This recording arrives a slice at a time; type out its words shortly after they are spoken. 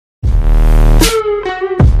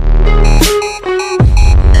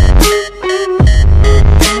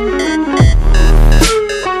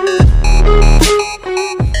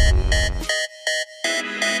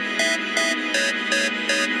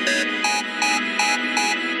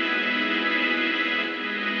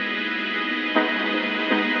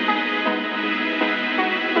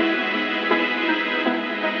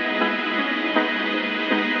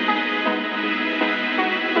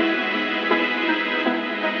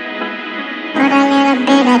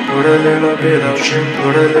Put a little bit of shit,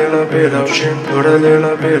 put a little bit of shit, put a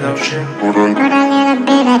little bit of shit, put a little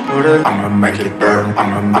bit of, put a, I'ma make it burn,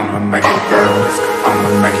 I'ma make it burn,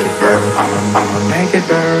 I'ma make it burn, I'ma make it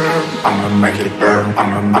burn, I'ma make it burn,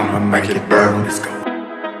 I'ma make it burn, let's go.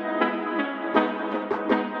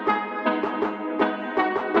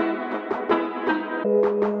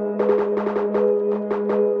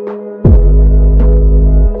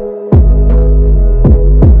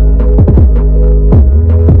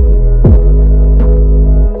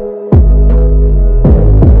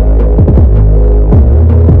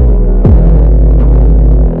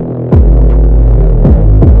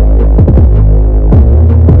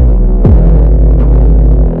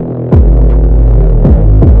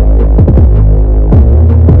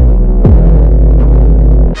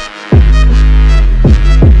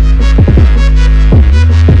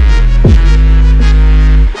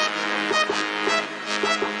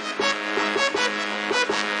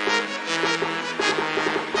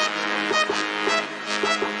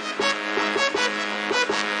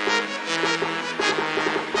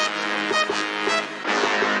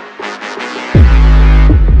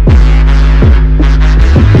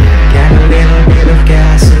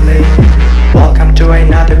 Welcome to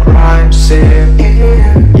another crime scene.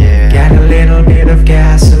 Get a little bit of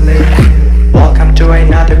gasoline. Welcome to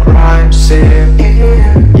another crime scene.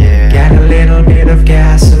 Get a little bit of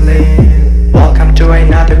gasoline. Welcome to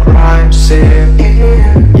another crime scene.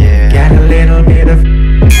 Get a little bit of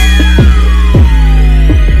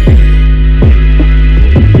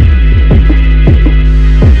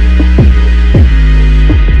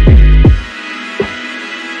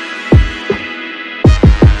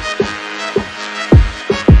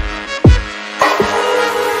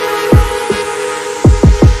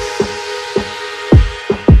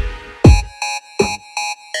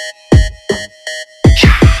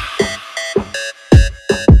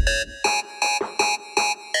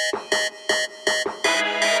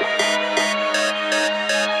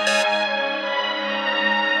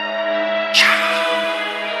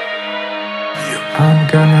I'm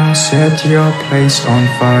gonna set your place on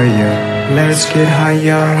fire. Let's get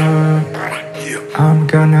higher. I'm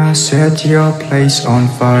gonna set your place on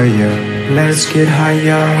fire. Let's get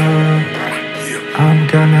higher. I'm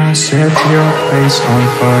gonna set your place on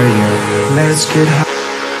fire. Let's get higher.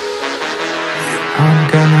 I'm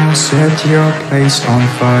gonna set your place on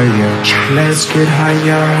fire. Let's get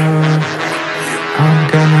higher. I'm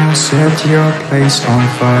gonna set your place on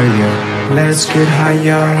fire. Let's get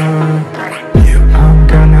higher. I'm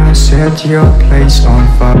gonna set your place on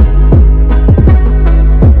fire.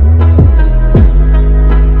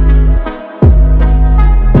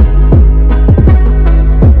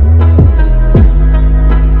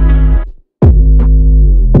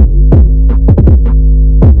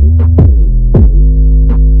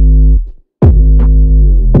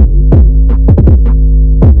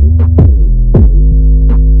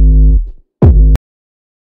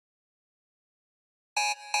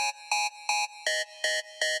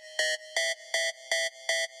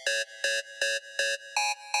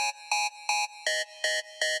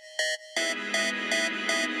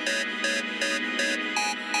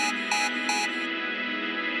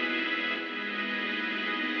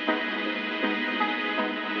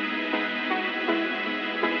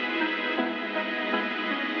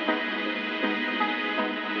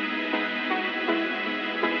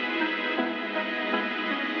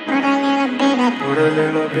 Put a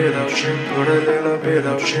little bit of shit, put a little bit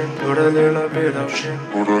of shit, put a little bit of shit,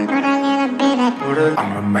 put a little bit of, put a,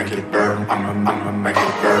 I'ma make it burn, I'ma make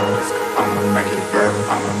it burn, I'ma make it burn,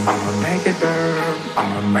 I'ma make it burn,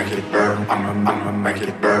 I'ma make it burn, I'ma make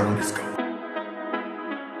it burn, let's go.